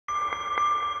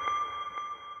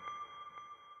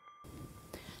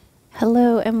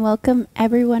Hello and welcome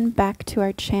everyone back to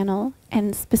our channel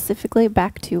and specifically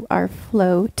back to our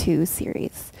Flow 2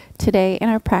 series. Today in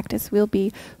our practice we'll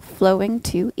be flowing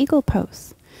to eagle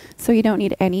pose. So you don't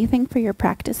need anything for your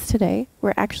practice today.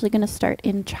 We're actually going to start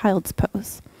in child's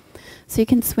pose. So you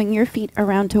can swing your feet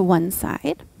around to one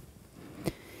side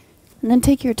and then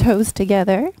take your toes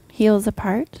together, heels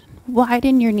apart,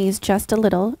 widen your knees just a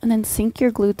little and then sink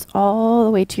your glutes all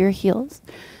the way to your heels.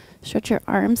 Stretch your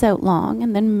arms out long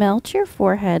and then melt your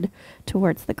forehead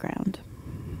towards the ground.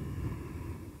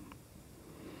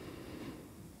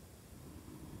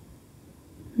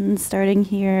 And starting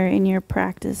here in your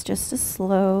practice, just to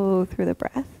slow through the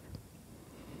breath.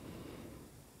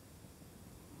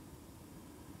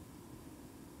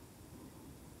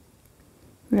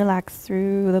 Relax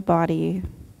through the body.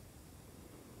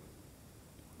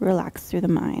 Relax through the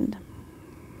mind.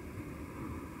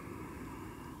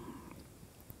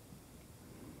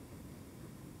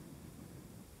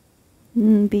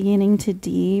 Beginning to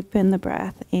deepen the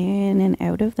breath in and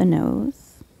out of the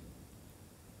nose.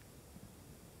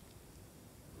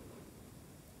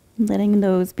 Letting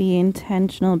those be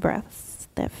intentional breaths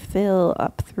that fill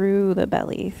up through the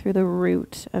belly, through the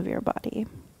root of your body.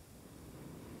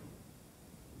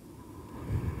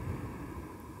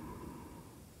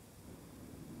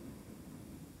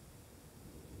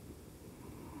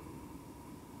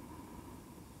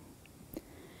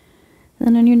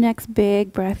 Then on your next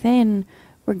big breath in,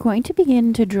 we're going to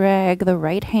begin to drag the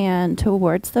right hand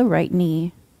towards the right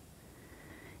knee.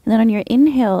 And then on your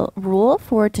inhale, roll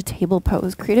forward to table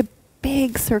pose. Create a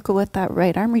big circle with that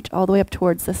right arm. Reach all the way up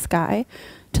towards the sky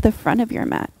to the front of your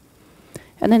mat.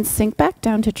 And then sink back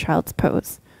down to child's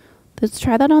pose. Let's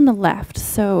try that on the left.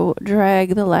 So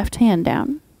drag the left hand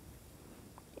down.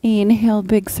 Inhale,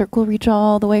 big circle, reach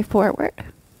all the way forward.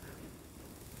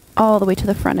 All the way to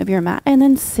the front of your mat, and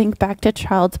then sink back to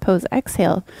child's pose.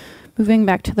 Exhale, moving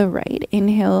back to the right.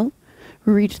 Inhale,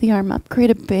 reach the arm up,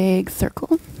 create a big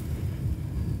circle.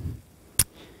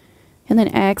 And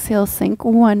then exhale, sink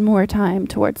one more time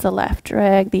towards the left.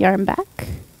 Drag the arm back.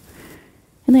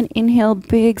 And then inhale,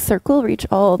 big circle, reach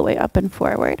all the way up and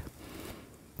forward.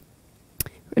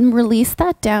 And release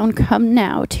that down. Come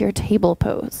now to your table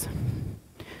pose.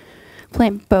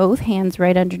 Plant both hands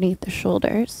right underneath the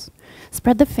shoulders.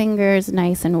 Spread the fingers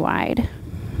nice and wide.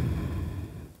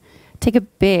 Take a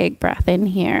big breath in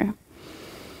here.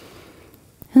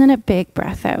 And then a big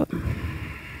breath out.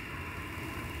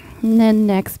 And then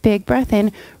next big breath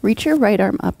in. Reach your right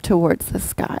arm up towards the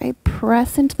sky.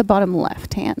 Press into the bottom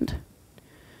left hand.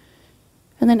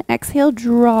 And then exhale,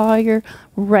 draw your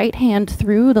right hand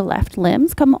through the left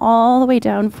limbs. Come all the way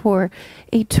down for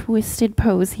a twisted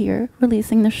pose here.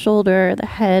 Releasing the shoulder, the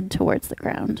head towards the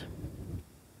ground.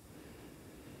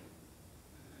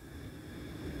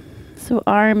 So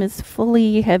arm is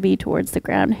fully heavy towards the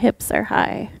ground, hips are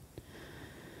high,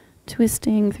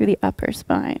 twisting through the upper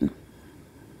spine.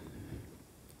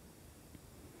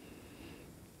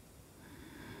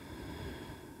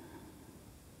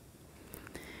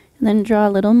 And then draw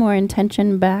a little more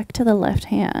intention back to the left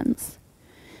hands.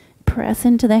 Press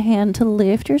into the hand to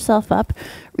lift yourself up,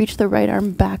 reach the right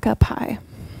arm back up high.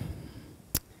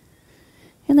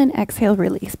 And then exhale,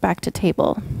 release back to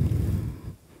table.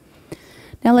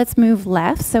 Now let's move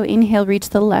left. So inhale, reach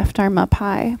the left arm up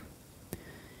high.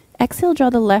 Exhale, draw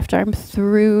the left arm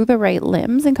through the right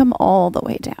limbs and come all the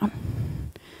way down.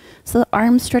 So the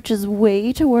arm stretches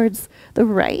way towards the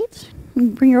right.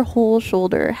 Bring your whole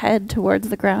shoulder, head towards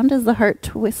the ground as the heart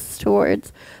twists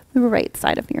towards the right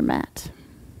side of your mat.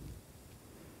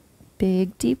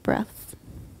 Big, deep breaths.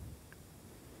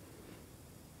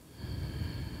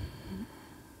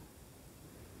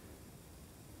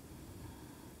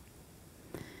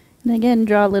 And again,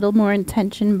 draw a little more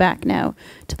intention back now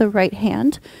to the right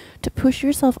hand to push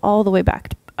yourself all the way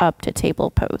back up to table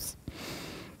pose.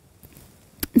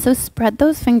 And so spread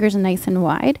those fingers nice and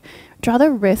wide. Draw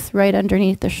the wrists right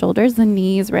underneath the shoulders, the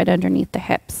knees right underneath the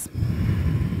hips.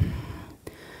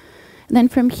 And then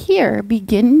from here,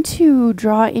 begin to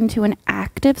draw into an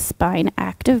active spine,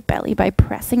 active belly by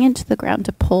pressing into the ground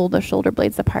to pull the shoulder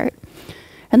blades apart.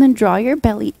 And then draw your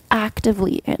belly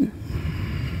actively in.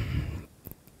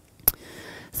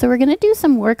 So we're going to do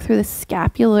some work through the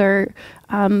scapular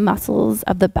muscles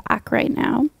of the back right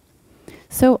now.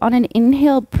 So on an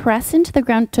inhale, press into the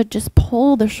ground to just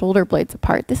pull the shoulder blades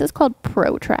apart. This is called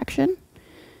protraction.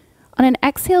 On an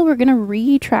exhale, we're going to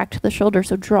retract the shoulder.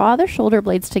 So draw the shoulder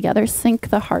blades together,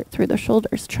 sink the heart through the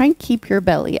shoulders. Try and keep your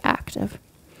belly active.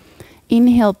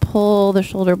 Inhale, pull the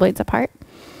shoulder blades apart.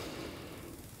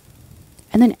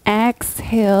 And then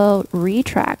exhale,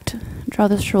 retract. Draw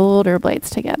the shoulder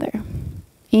blades together.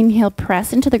 Inhale,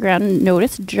 press into the ground.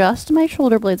 Notice just my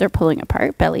shoulder blades are pulling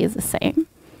apart. Belly is the same.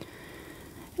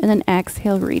 And then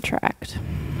exhale, retract.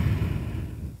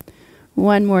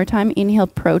 One more time. Inhale,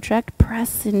 protract,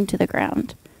 press into the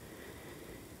ground.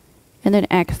 And then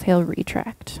exhale,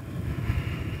 retract.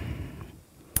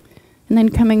 And then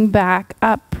coming back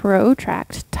up,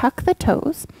 protract, tuck the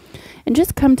toes, and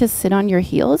just come to sit on your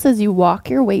heels as you walk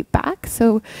your weight back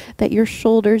so that your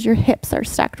shoulders, your hips are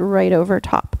stacked right over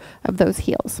top of those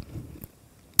heels.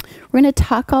 We're going to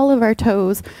tuck all of our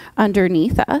toes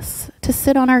underneath us to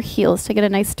sit on our heels to get a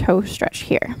nice toe stretch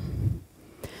here.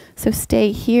 So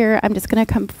stay here. I'm just going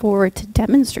to come forward to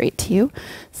demonstrate to you.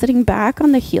 Sitting back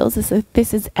on the heels, if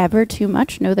this is ever too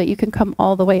much, know that you can come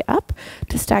all the way up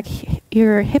to stack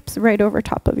your hips right over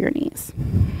top of your knees.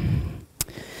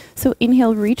 So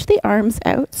inhale, reach the arms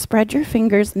out, spread your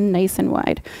fingers nice and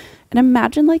wide, and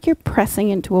imagine like you're pressing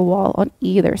into a wall on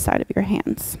either side of your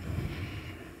hands.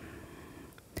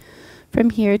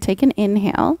 From here, take an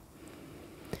inhale.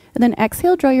 And then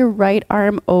exhale, draw your right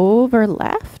arm over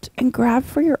left and grab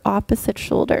for your opposite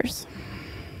shoulders.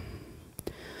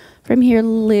 From here,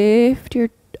 lift your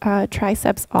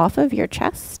triceps off of your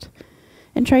chest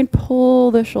and try and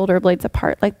pull the shoulder blades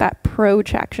apart like that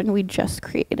protraction we just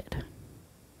created.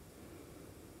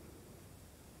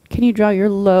 Can you draw your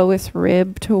lowest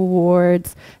rib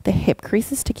towards the hip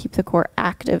creases to keep the core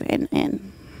active and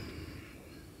in?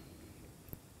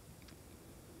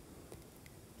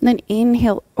 And then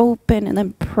inhale, open, and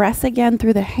then press again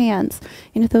through the hands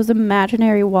into those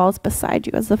imaginary walls beside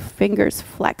you as the fingers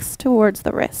flex towards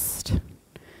the wrist.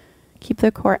 Keep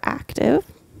the core active.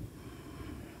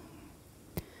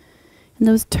 And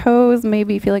those toes may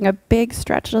be feeling a big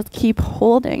stretch. Let's keep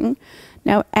holding.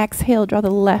 Now exhale, draw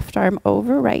the left arm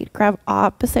over right, grab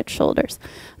opposite shoulders,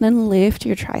 and then lift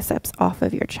your triceps off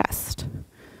of your chest.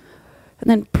 And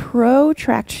then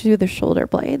protract through the shoulder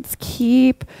blades.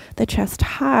 Keep the chest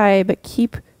high, but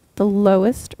keep the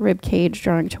lowest rib cage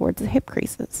drawing towards the hip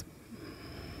creases.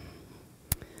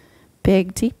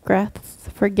 Big deep breaths.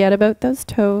 Forget about those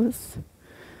toes.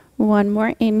 One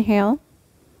more inhale.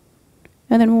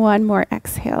 And then one more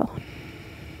exhale.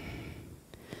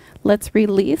 Let's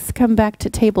release. Come back to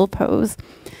table pose.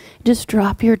 Just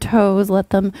drop your toes.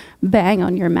 Let them bang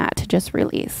on your mat to just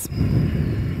release.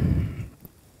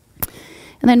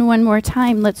 And then one more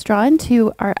time, let's draw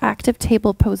into our active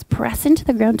table pose. Press into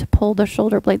the ground to pull the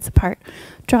shoulder blades apart.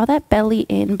 Draw that belly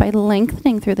in by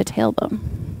lengthening through the tailbone.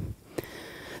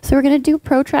 So we're going to do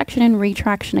protraction and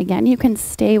retraction again. You can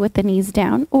stay with the knees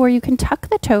down, or you can tuck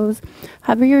the toes,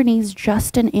 hover your knees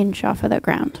just an inch off of the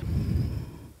ground.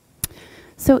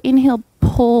 So inhale,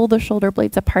 pull the shoulder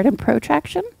blades apart in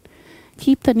protraction.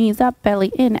 Keep the knees up,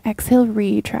 belly in. Exhale,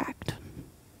 retract.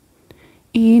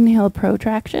 Inhale,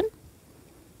 protraction.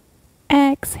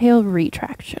 Exhale,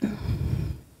 retraction.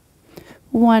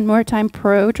 One more time,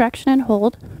 protraction and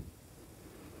hold.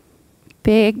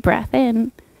 Big breath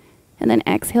in. And then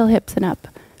exhale, hips and up.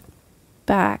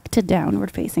 Back to downward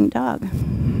facing dog.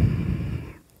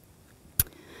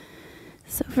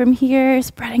 So from here,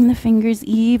 spreading the fingers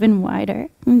even wider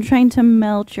and trying to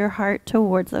melt your heart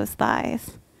towards those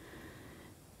thighs.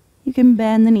 You can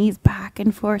bend the knees back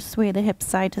and forth, sway the hips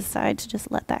side to side to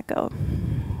just let that go.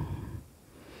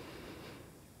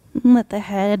 Let the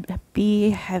head be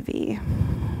heavy.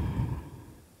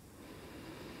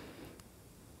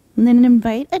 And then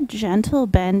invite a gentle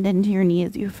bend into your knee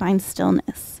as you find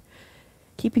stillness.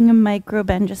 Keeping a micro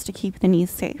bend just to keep the knees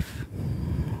safe.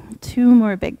 2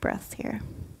 more big breaths here.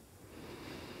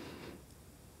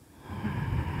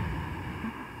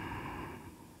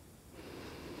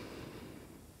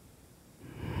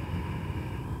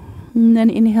 And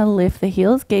then inhale, lift the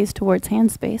heels, gaze towards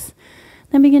hand space.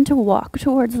 Then begin to walk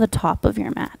towards the top of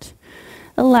your mat.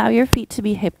 Allow your feet to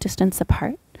be hip distance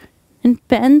apart. And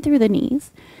bend through the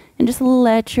knees. And just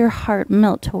let your heart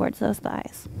melt towards those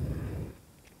thighs.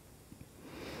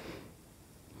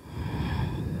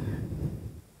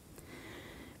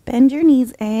 Bend your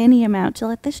knees any amount to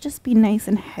let this just be nice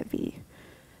and heavy.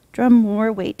 Draw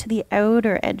more weight to the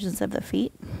outer edges of the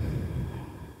feet.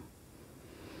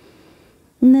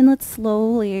 And then let's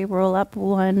slowly roll up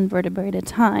 1 vertebrae at a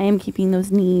time, keeping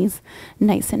those knees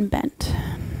nice and bent.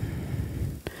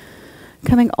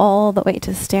 Coming all the way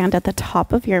to stand at the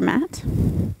top of your mat.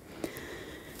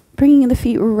 Bringing the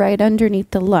feet right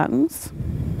underneath the lungs.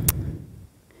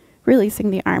 Releasing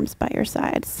the arms by your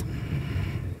sides.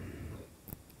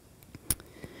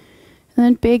 And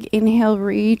then big inhale,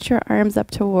 reach your arms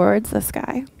up towards the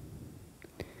sky.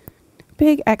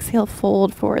 Big exhale,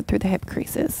 fold forward through the hip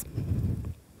creases.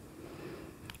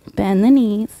 Bend the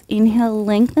knees. Inhale,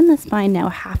 lengthen the spine now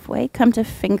halfway. Come to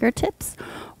fingertips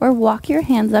or walk your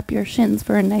hands up your shins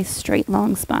for a nice straight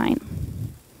long spine.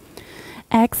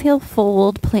 Exhale,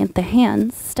 fold, plant the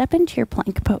hands. Step into your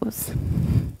plank pose.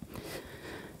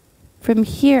 From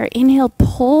here, inhale,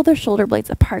 pull the shoulder blades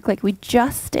apart like we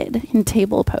just did in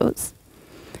table pose.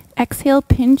 Exhale,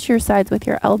 pinch your sides with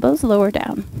your elbows, lower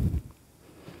down.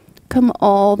 Come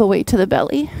all the way to the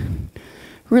belly.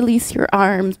 Release your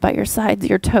arms by your sides,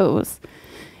 your toes.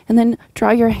 And then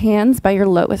draw your hands by your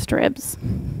lowest ribs.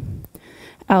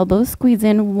 Elbows squeeze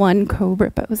in, one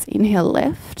cobra pose. Inhale,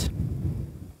 lift.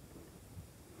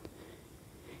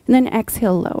 And then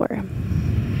exhale, lower.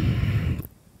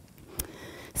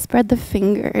 Spread the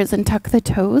fingers and tuck the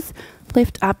toes.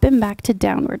 Lift up and back to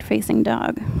downward facing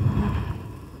dog.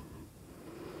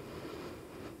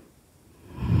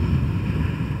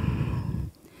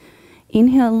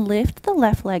 Inhale, lift the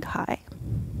left leg high.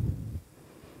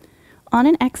 On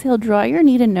an exhale, draw your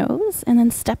knee to nose and then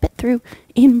step it through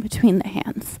in between the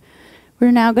hands.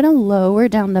 We're now going to lower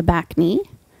down the back knee.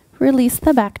 Release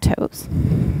the back toes.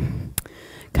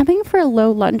 Coming for a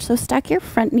low lunge, so stack your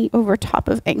front knee over top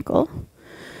of ankle.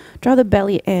 Draw the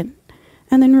belly in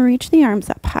and then reach the arms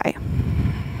up high.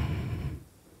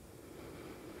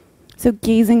 So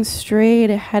gazing straight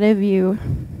ahead of you.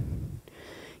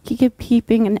 Keep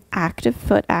keeping an active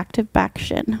foot, active back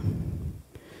shin.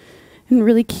 And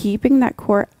really keeping that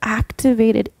core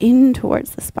activated in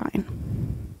towards the spine.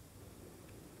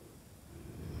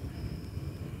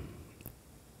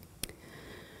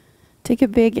 Take a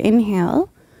big inhale.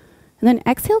 And then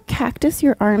exhale, cactus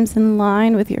your arms in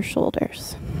line with your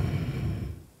shoulders.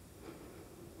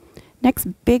 Next,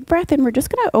 big breath in. We're just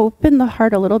going to open the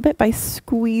heart a little bit by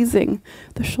squeezing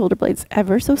the shoulder blades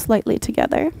ever so slightly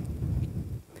together.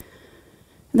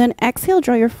 And then exhale,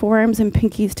 draw your forearms and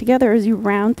pinkies together as you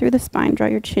round through the spine. Draw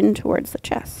your chin towards the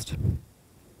chest.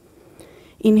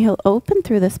 Inhale, open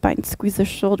through the spine. Squeeze the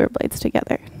shoulder blades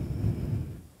together.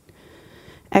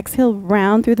 Exhale,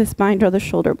 round through the spine. Draw the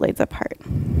shoulder blades apart.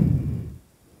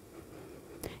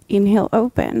 Inhale,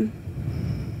 open.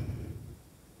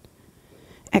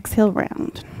 Exhale,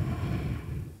 round.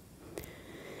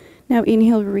 Now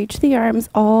inhale, reach the arms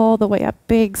all the way up.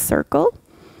 Big circle.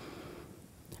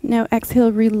 Now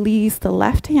exhale, release the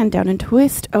left hand down and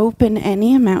twist open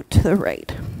any amount to the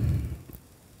right.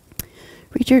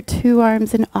 Reach your two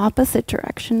arms in opposite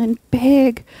direction and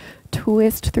big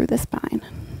twist through the spine.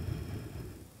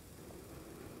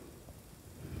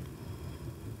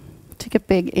 Take a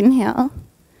big inhale.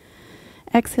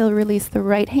 Exhale, release the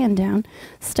right hand down.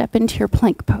 Step into your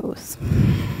plank pose.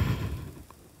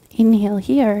 Inhale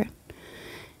here.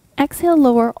 Exhale,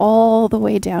 lower all the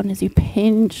way down as you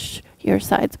pinch your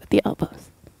sides with the elbows.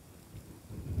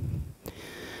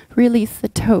 Release the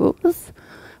toes.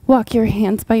 Walk your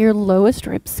hands by your lowest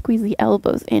ribs. Squeeze the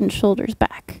elbows in, shoulders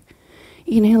back.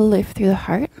 Inhale, lift through the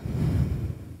heart.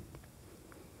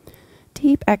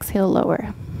 Deep exhale,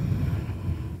 lower.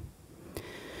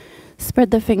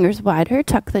 Spread the fingers wider,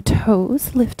 tuck the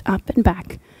toes, lift up and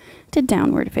back to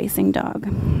downward facing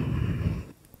dog.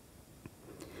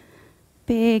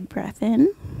 Big breath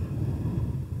in.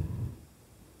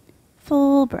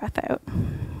 Full breath out.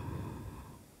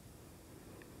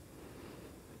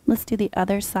 Let's do the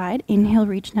other side. Inhale,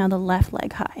 reach now the left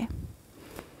leg high.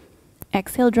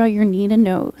 Exhale, draw your knee to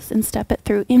nose and step it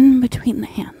through in between the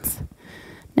hands.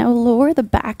 Now lower the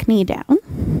back knee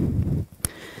down.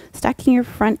 Stacking your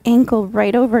front ankle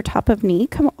right over top of knee.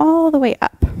 Come all the way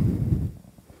up.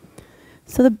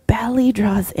 So the belly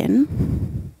draws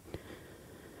in.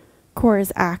 Core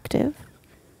is active.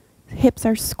 Hips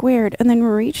are squared. And then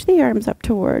reach the arms up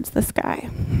towards the sky.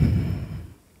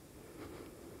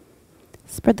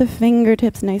 Spread the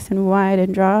fingertips nice and wide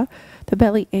and draw the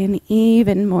belly in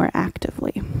even more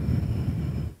actively.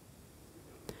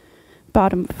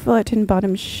 Bottom foot and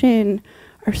bottom shin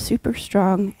are super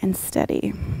strong and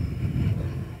steady.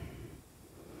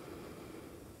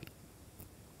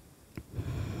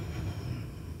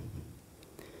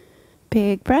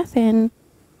 Big breath in.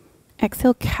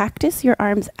 Exhale, cactus your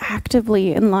arms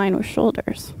actively in line with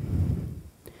shoulders.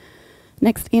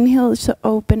 Next inhale is to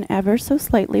open ever so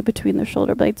slightly between the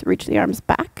shoulder blades. Reach the arms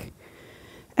back.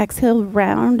 Exhale,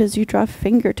 round as you draw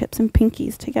fingertips and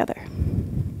pinkies together.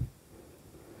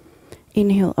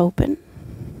 Inhale, open.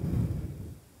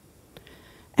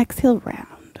 Exhale,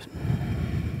 round.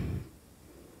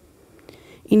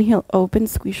 Inhale, open,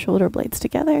 squeeze shoulder blades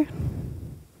together.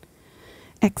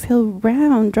 Exhale,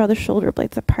 round, draw the shoulder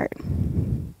blades apart.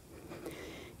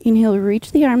 Inhale,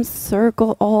 reach the arms,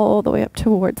 circle all the way up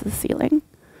towards the ceiling.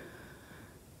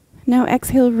 Now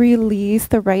exhale, release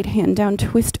the right hand down,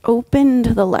 twist open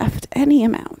to the left, any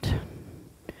amount.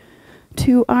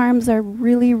 Two arms are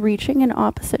really reaching in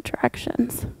opposite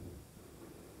directions.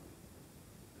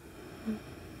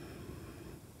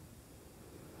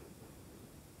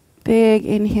 Big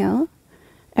inhale.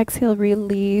 Exhale,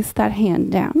 release that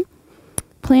hand down.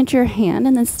 Plant your hand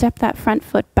and then step that front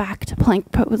foot back to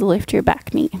plank pose. Lift your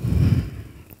back knee.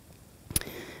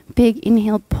 Big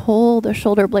inhale, pull the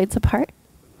shoulder blades apart.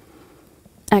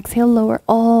 Exhale, lower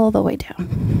all the way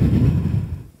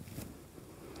down.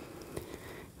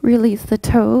 Release the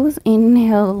toes.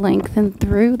 Inhale, lengthen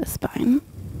through the spine.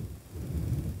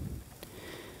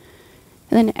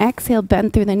 And then exhale,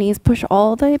 bend through the knees. Push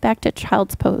all the way back to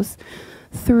child's pose.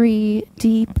 3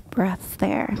 deep breaths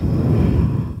there.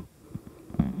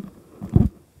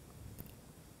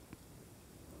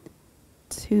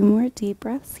 Two more deep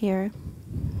breaths here.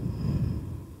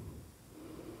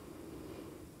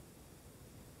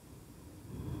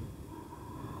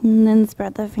 And then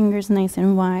spread the fingers nice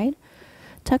and wide.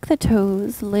 Tuck the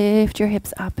toes, lift your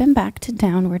hips up and back to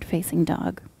downward facing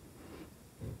dog.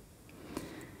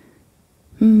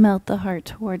 Melt the heart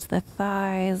towards the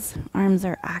thighs. Arms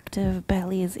are active,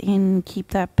 belly is in. Keep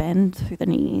that bend through the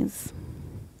knees.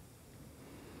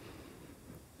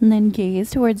 And then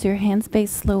gaze towards your hand space.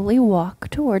 Slowly walk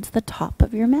towards the top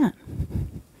of your mat.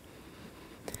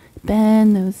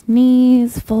 Bend those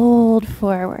knees, fold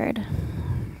forward.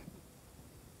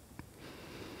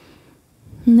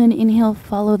 And then inhale,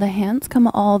 follow the hands, come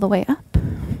all the way up.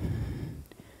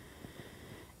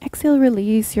 Exhale,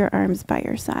 release your arms by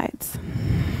your sides.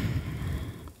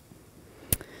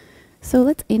 So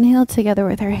let's inhale together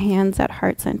with our hands at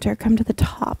heart center. Come to the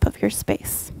top of your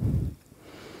space.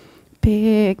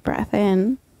 Big breath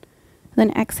in. Then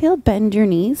exhale, bend your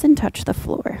knees and touch the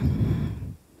floor.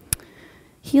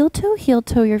 Heel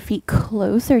toe your feet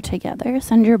closer together.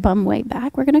 Send your bum way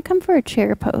back. We're going to come for a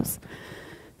chair pose.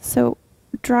 So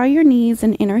draw your knees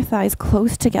and inner thighs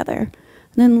close together.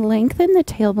 Then lengthen the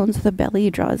tailbone so the belly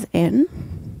draws in.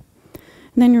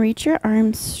 And then reach your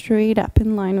arms straight up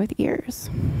in line with ears.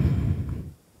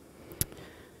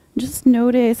 Just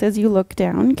notice as you look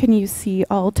down, can you see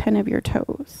all 10 of your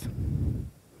toes?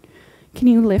 Can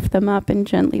you lift them up and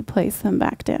gently place them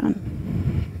back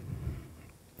down?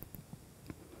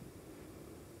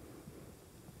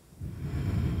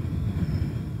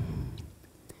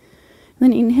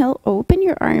 Then inhale, open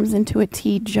your arms into a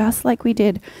T just like we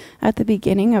did at the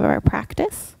beginning of our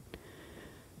practice.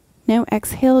 Now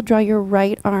exhale, draw your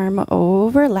right arm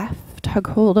over left. Hug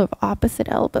hold of opposite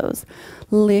elbows.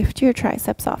 Lift your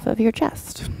triceps off of your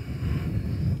chest.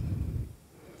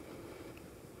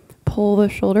 Pull the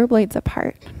shoulder blades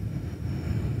apart.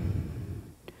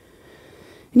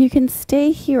 And you can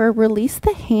stay here or release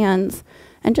the hands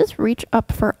and just reach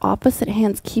up for opposite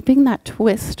hands, keeping that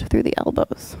twist through the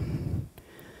elbows.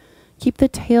 Keep the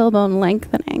tailbone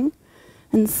lengthening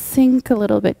and sink a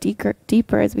little bit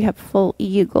deeper as we have full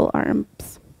eagle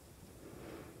arms.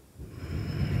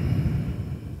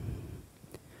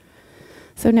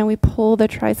 So now we pull the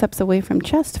triceps away from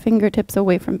chest, fingertips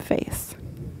away from face.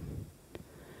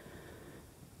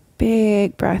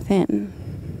 Big breath in.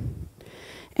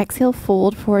 Exhale,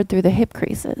 fold forward through the hip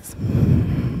creases.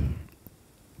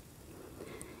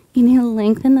 Inhale,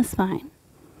 lengthen the spine.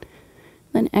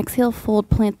 Then exhale,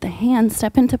 fold, plant the hands,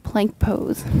 step into plank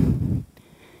pose.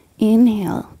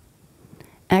 Inhale.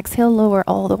 Exhale, lower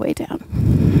all the way down.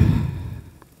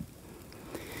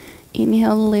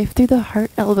 Inhale, lift through the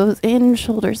heart, elbows in,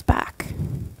 shoulders back.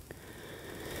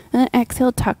 And then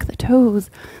exhale, tuck the toes,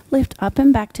 lift up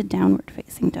and back to downward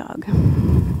facing dog.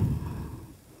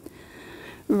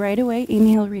 Right away,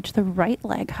 inhale, reach the right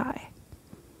leg high.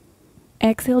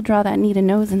 Exhale, draw that knee to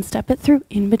nose and step it through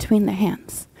in between the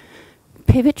hands.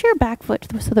 Pivot your back foot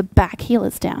so the back heel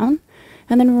is down,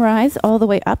 and then rise all the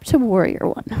way up to warrior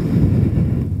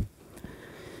one.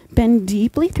 Bend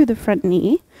deeply through the front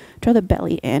knee, draw the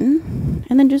belly in,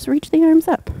 and then just reach the arms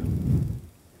up.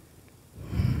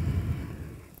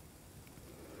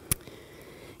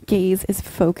 Gaze is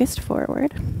focused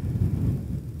forward.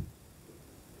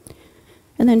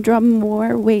 And then draw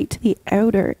more weight to the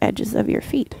outer edges of your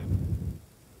feet.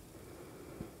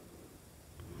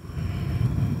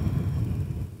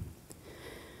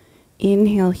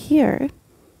 Inhale here, and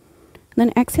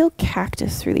then exhale,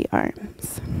 cactus through the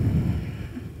arms.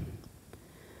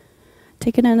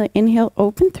 Take another inhale,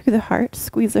 open through the heart,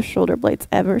 squeeze the shoulder blades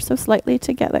ever so slightly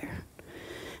together.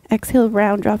 Exhale,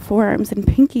 round, draw forearms and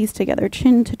pinkies together,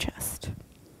 chin to chest.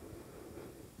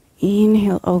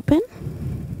 Inhale, open.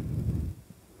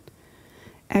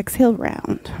 Exhale,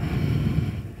 round.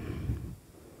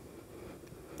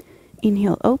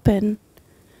 Inhale, open.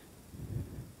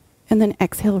 And then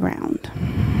exhale, round.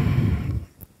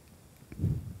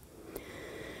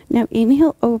 Now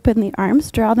inhale, open the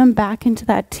arms, draw them back into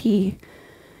that T.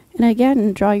 And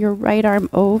again, draw your right arm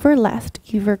over left,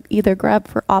 either grab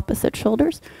for opposite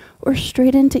shoulders or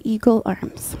straight into eagle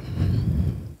arms.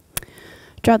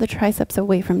 Draw the triceps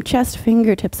away from chest,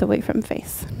 fingertips away from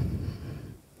face.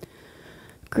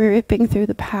 Gripping through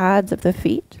the pads of the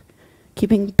feet,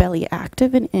 keeping belly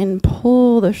active and in,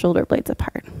 pull the shoulder blades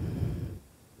apart.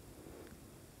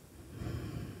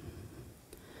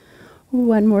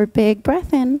 One more big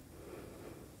breath in.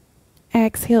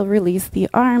 Exhale, release the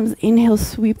arms. Inhale,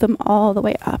 sweep them all the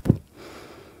way up.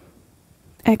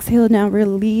 Exhale, now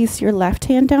release your left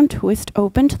hand down, twist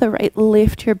open to the right,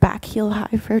 lift your back heel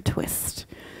high for a twist.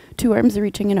 Two arms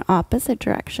reaching in opposite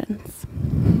directions.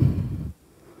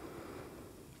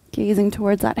 Gazing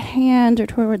towards that hand or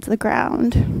towards the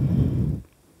ground.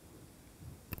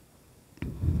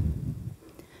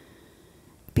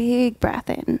 Big breath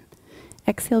in.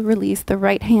 Exhale, release the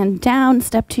right hand down,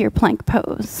 step to your plank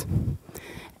pose.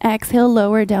 Exhale,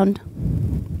 lower down.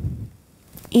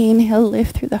 Inhale,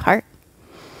 lift through the heart.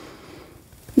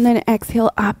 And then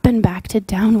exhale, up and back to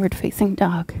downward facing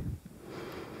dog.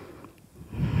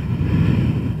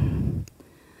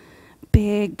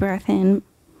 Big breath in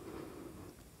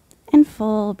and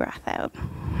full breath out.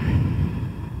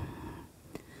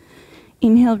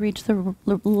 Inhale, reach the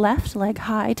left leg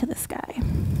high to the sky.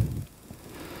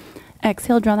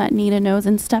 Exhale, draw that knee to nose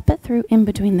and step it through in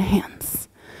between the hands.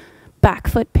 Back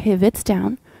foot pivots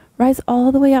down. Rise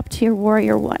all the way up to your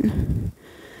warrior one.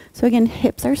 So again,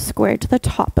 hips are squared to the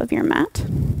top of your mat.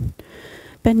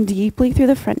 Bend deeply through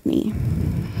the front knee.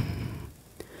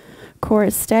 Core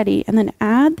is steady, and then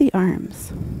add the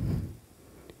arms.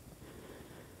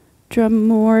 Draw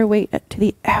more weight to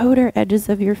the outer edges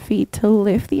of your feet to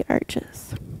lift the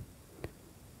arches.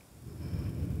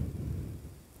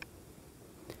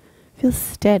 Feel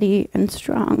steady and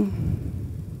strong.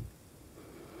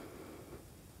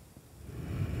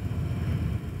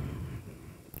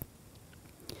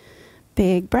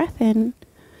 Big breath in.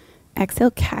 Exhale,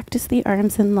 cactus the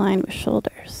arms in line with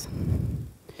shoulders.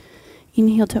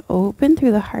 Inhale to open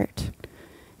through the heart.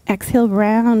 Exhale,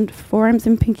 round, forearms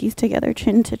and pinkies together,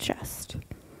 chin to chest.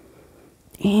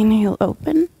 Inhale,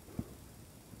 open.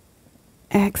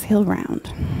 Exhale,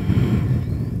 round.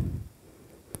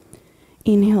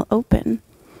 Inhale, open.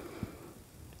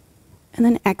 And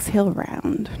then exhale,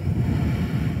 round.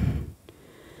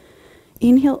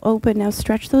 Inhale, open. Now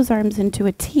stretch those arms into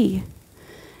a T.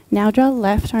 Now draw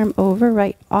left arm over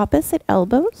right, opposite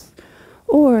elbows.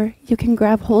 Or you can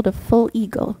grab hold of full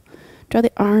eagle. Draw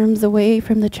the arms away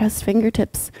from the chest,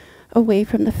 fingertips away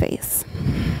from the face.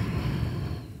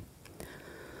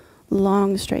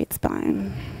 Long, straight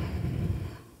spine.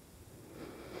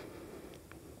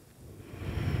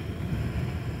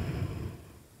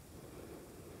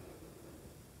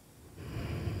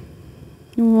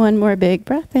 One more big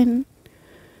breath in.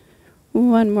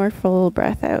 One more full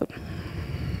breath out.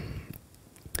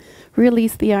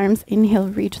 Release the arms. Inhale,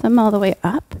 reach them all the way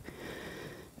up.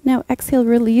 Now exhale,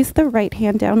 release the right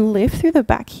hand down, lift through the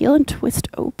back heel and twist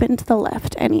open to the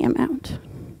left any amount.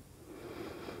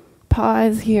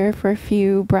 Pause here for a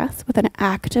few breaths with an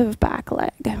active back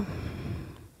leg.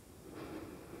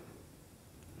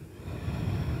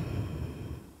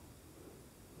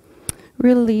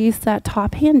 Release that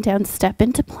top hand down, step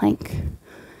into plank.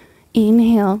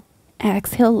 Inhale,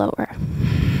 exhale, lower.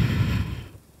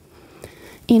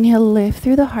 Inhale, lift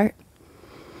through the heart.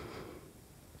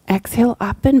 Exhale,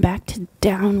 up and back to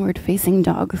downward facing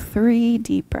dog. 3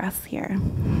 deep breaths here.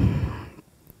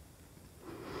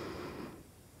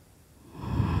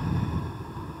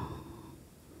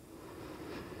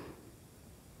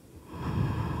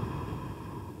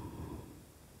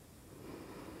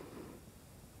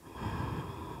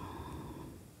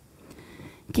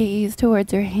 Gaze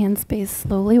towards your hand space.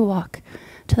 Slowly walk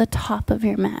to the top of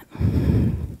your mat.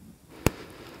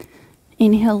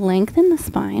 Inhale, lengthen the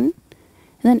spine.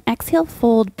 And then exhale,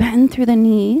 fold, bend through the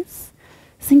knees.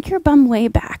 Sink your bum way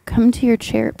back. Come to your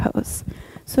chair pose.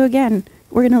 So again,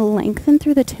 we're going to lengthen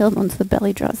through the tailbone so the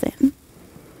belly draws in.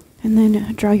 And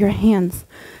then draw your hands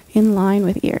in line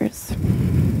with ears.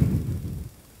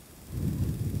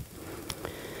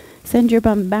 Send your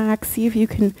bum back. See if you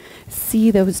can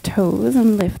see those toes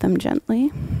and lift them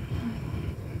gently.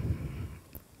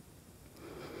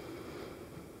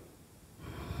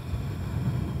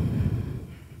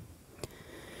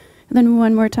 And then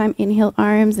one more time, inhale,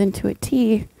 arms into a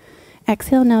T.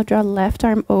 Exhale, now draw left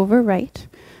arm over right.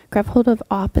 Grab hold of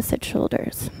opposite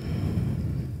shoulders.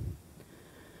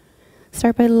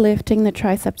 Start by lifting the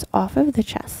triceps off of the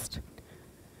chest.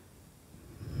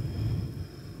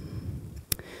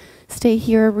 Stay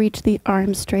here, reach the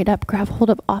arms straight up, grab hold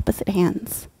of opposite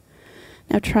hands.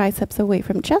 Now triceps away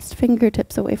from chest,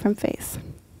 fingertips away from face.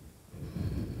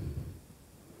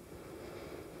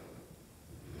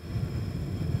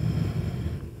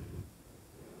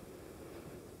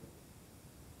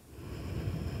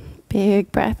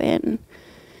 Big breath in.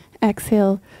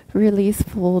 Exhale, release,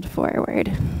 fold forward.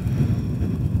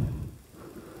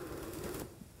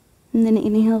 And then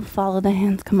inhale, follow the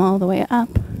hands, come all the way up.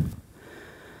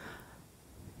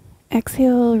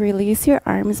 Exhale, release your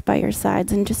arms by your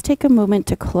sides and just take a moment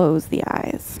to close the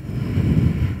eyes.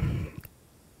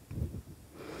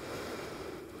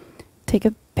 Take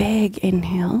a big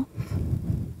inhale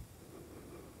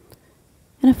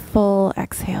and a full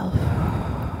exhale.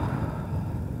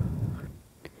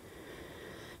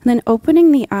 And then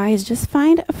opening the eyes, just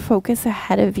find a focus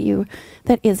ahead of you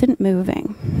that isn't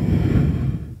moving.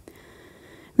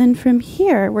 Then from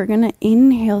here, we're going to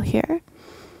inhale here.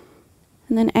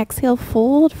 And then exhale,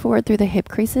 fold forward through the hip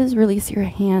creases, release your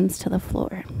hands to the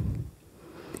floor.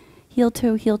 Heel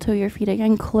toe, your feet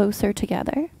again closer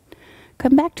together.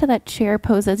 Come back to that chair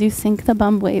pose as you sink the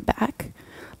bum way back.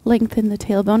 Lengthen the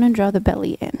tailbone and draw the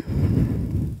belly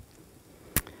in.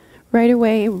 Right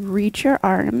away, reach your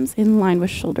arms in line with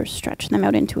shoulders, stretch them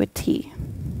out into a T.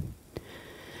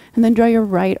 And then draw your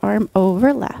right arm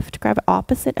over left. Grab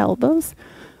opposite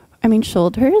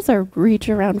shoulders, or reach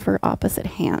around for opposite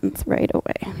hands right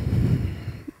away.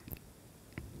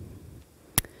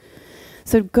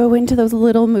 So go into those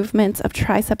little movements of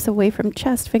triceps away from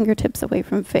chest, fingertips away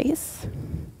from face.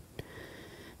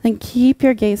 Then keep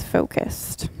your gaze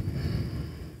focused.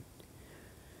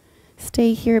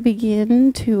 Stay here,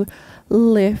 begin to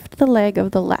lift the leg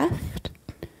of the left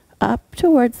up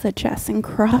towards the chest and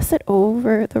cross it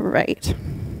over the right.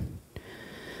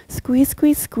 Squeeze,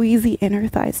 squeeze, squeeze the inner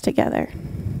thighs together.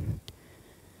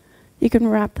 You can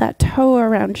wrap that toe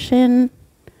around shin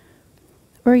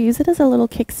or use it as a little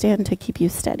kickstand to keep you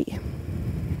steady.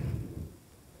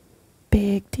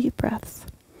 Big, deep breaths.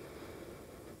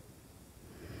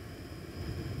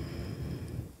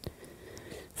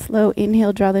 Slow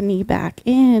inhale, draw the knee back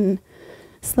in.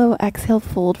 Slow exhale,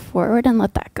 fold forward and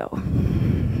let that go.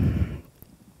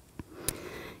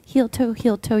 Heel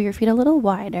toe, your feet a little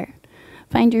wider.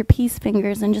 Find your peace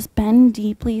fingers and just bend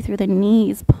deeply through the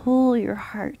knees. Pull your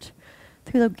heart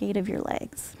through the gate of your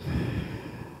legs.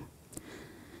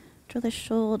 Draw the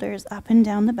shoulders up and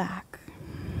down the back.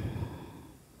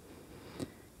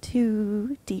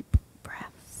 2 deep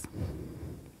breaths.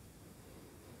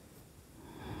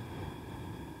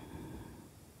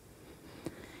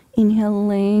 Inhale,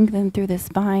 lengthen through the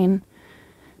spine.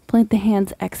 Plant the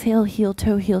hands, exhale, heel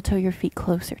toe, your feet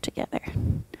closer together.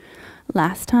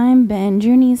 Last time, bend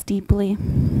your knees deeply.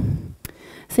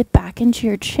 Sit back into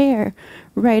your chair.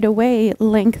 Right away,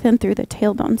 lengthen through the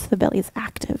tailbone so the belly is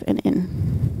active and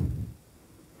in.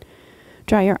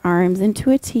 Draw your arms into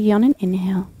a T on an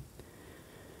inhale.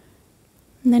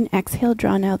 And then exhale,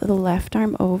 draw now the left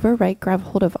arm over right. Grab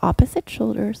hold of opposite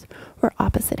shoulders or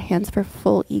opposite hands for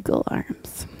full eagle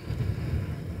arms.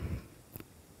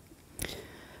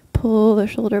 Pull the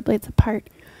shoulder blades apart.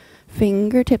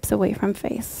 Fingertips away from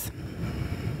face.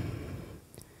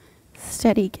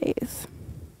 Steady gaze.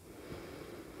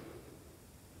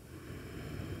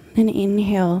 Then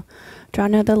inhale, draw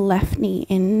now the left knee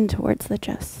in towards the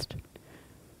chest.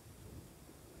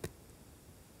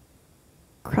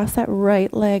 Cross that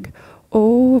right leg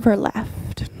over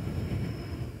left.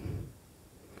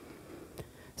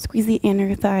 Squeeze the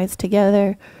inner thighs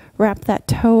together. Wrap that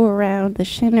toe around the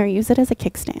shin or use it as a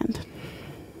kickstand.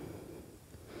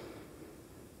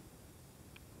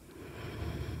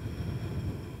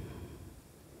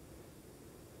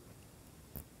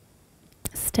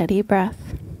 Steady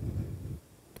breath.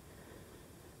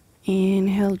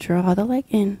 Inhale, draw the leg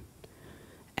in.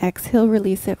 Exhale,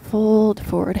 release it, fold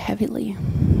forward heavily.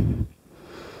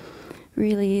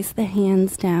 Release the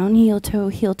hands down, heel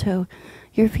toe,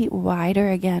 your feet wider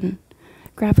again.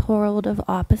 Grab hold of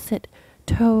opposite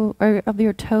toe, or of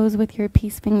your toes with your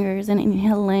peace fingers, and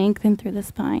inhale, lengthen through the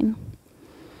spine.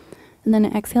 And then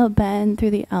exhale, bend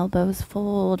through the elbows,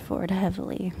 fold forward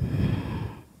heavily.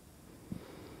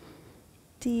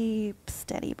 Deep,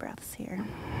 steady breaths here.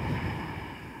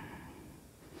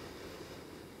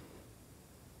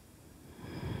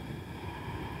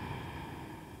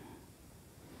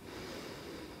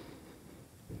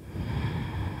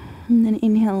 And then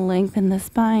inhale, lengthen the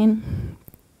spine.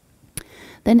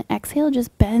 Then exhale,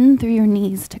 just bend through your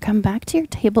knees to come back to your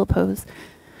table pose.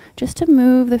 just to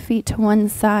move the feet to one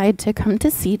side to come to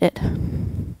seated.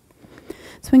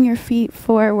 Swing your feet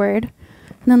forward,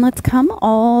 and then let's come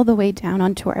all the way down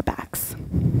onto our backs.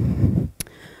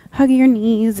 Hug your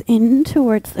knees in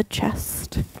towards the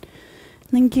chest, and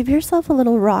then give yourself a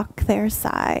little rock there,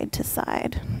 side to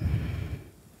side.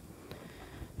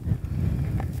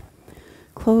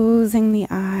 Closing the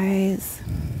eyes.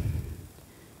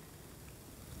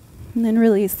 And then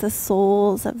release the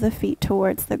soles of the feet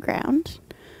towards the ground.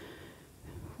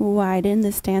 Widen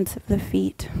the stance of the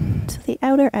feet to the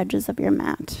outer edges of your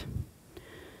mat.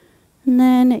 And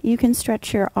then you can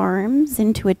stretch your arms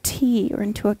into a T or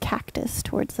into a cactus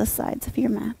towards the sides of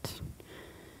your mat.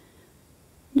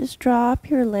 Just drop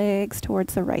your legs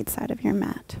towards the right side of your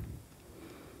mat.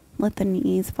 Let the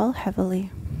knees fall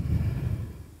heavily.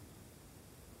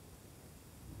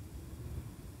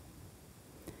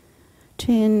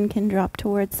 Chin can drop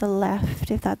towards the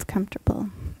left if that's comfortable.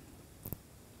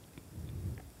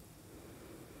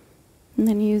 And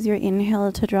then use your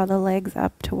inhale to draw the legs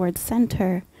up towards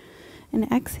center,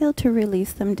 and exhale to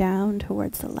release them down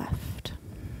towards the left.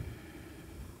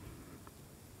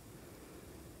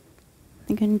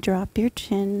 You can drop your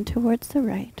chin towards the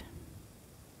right.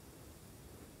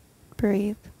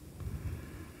 Breathe.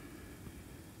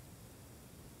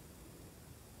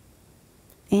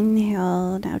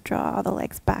 Inhale, now draw the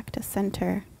legs back to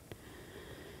center.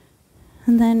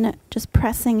 And then just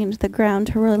pressing into the ground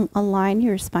to align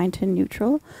your spine to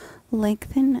neutral.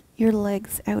 Lengthen your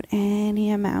legs out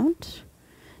any amount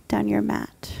down your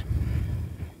mat.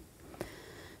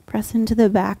 Press into the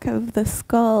back of the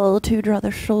skull to draw the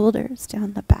shoulders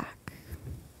down the back.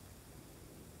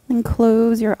 And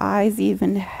close your eyes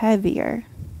even heavier.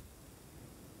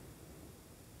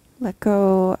 Let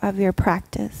go of your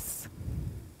practice.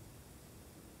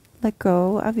 Let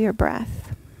go of your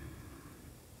breath.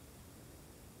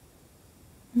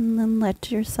 And then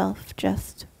let yourself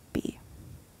just